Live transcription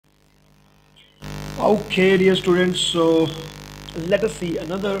Okay, dear students, so let us see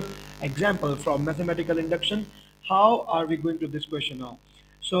another example from mathematical induction. How are we going to this question now?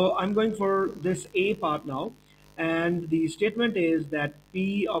 So I'm going for this A part now, and the statement is that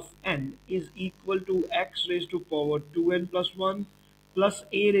P of n is equal to x raised to power 2n plus 1 plus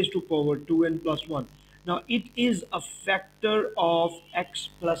a raised to power 2n plus 1. Now it is a factor of x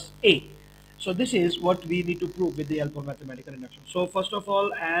plus a. So this is what we need to prove with the help of mathematical induction. So first of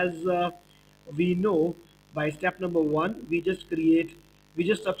all, as we know by step number one, we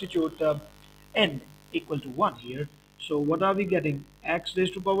just substitute n equal to 1 here. So what are we getting? X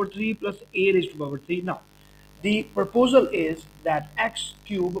raised to power 3 plus a raised to power 3. Now, the proposal is that x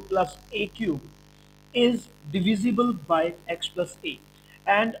cube plus a cube is divisible by x plus a.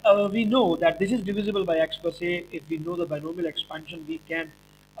 And we know that this is divisible by x plus a. If we know the binomial expansion, we can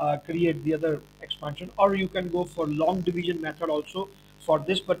create the other expansion, or you can go for long division method also for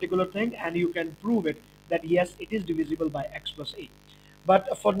this particular thing, and you can prove it that yes, it is divisible by x plus a.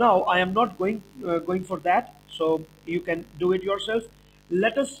 But for now, I am not going for that, so you can do it yourself.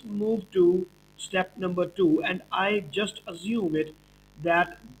 Let us move to step number 2, and I just assume it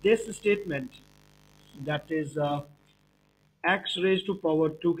that this statement, that is x raised to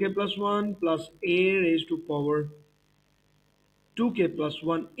power 2k plus 1 plus a raised to power 2k plus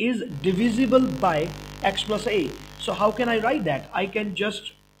 1 is divisible by x plus a. So how can I write that? I can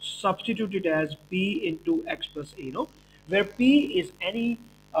just substitute it as p into x plus a, where p is any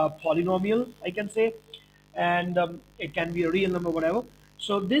polynomial, I can say, and it can be a real number, whatever.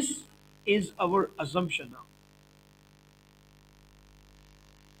 So this is our assumption now.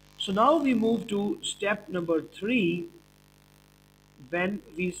 So now we move to step number 3, when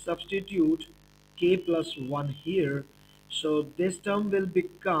we substitute k plus 1 here. So this term will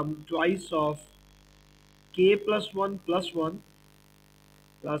become twice of k plus 1 plus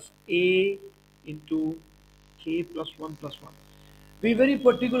a into k plus 1 plus 1. Be very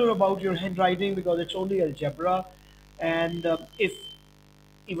particular about your handwriting because it's only algebra, and if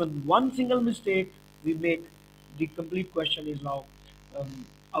even one single mistake we make, the complete question is now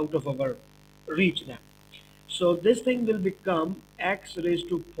out of our reach then. So this thing will become x raised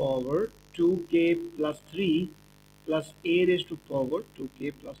to power 2k plus 3 plus a raised to power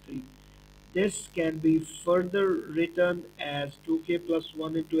 2k plus 3. This can be further written as 2k plus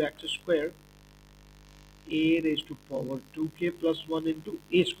 1 into x square, a raised to power 2k plus 1 into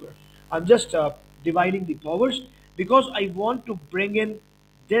a square. I'm just dividing the powers because I want to bring in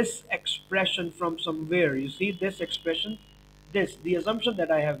this expression from somewhere. You see this expression, the assumption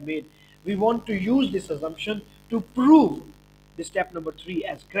that I have made. We want to use this assumption to prove the step number 3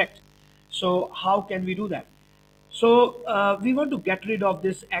 as correct. So how can we do that? So we want to get rid of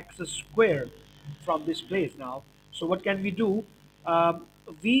this x square from this place now. So what can we do?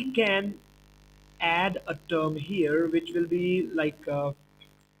 We can add a term here which will be like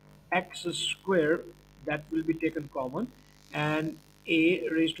x square, that will be taken common, and a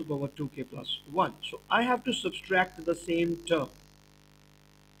raised to power 2k plus 1. So I have to subtract the same term,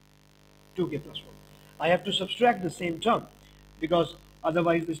 2k plus 1. I have to subtract the same term because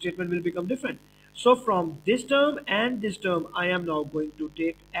otherwise the statement will become different. So from this term and this term, I am now going to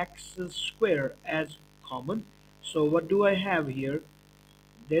take x square as common. So what do I have here?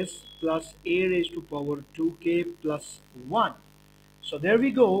 This plus a raised to power 2k plus 1. So there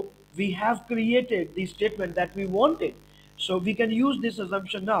we go. We have created the statement that we wanted. So we can use this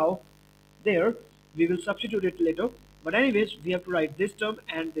assumption now. There, we will substitute it later. But anyways, we have to write this term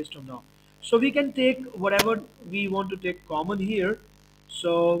and this term now. So we can take whatever we want to take common here.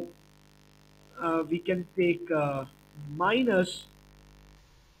 So we can take minus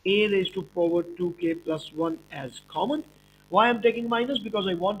a raised to power 2k plus 1 as common. Why I'm taking minus? Because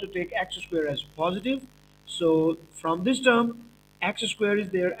I want to take x square as positive. So from this term, x square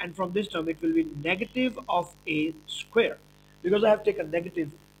is there, and from this term it will be negative of a square because I have taken negative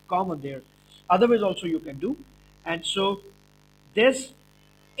common there. Otherwise also you can do. And so this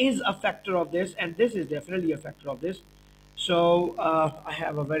is a factor of this, and this is definitely a factor of this. So I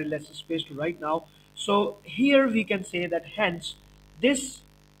have a very less space to write now. So here we can say that hence this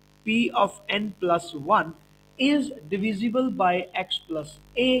p of n plus 1 is divisible by x plus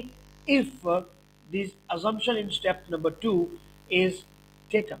a if this assumption in step number 2 is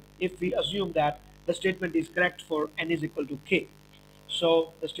taken, if we assume that the statement is correct for n is equal to k.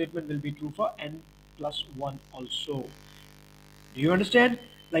 So the statement will be true for n plus 1 also. Do you understand?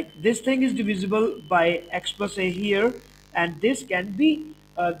 Like this thing is divisible by x plus a here, and this can be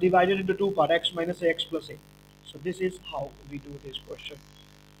divided into two parts, x minus a, x plus a. So this is how we do this question.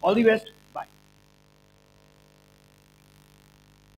 All the best.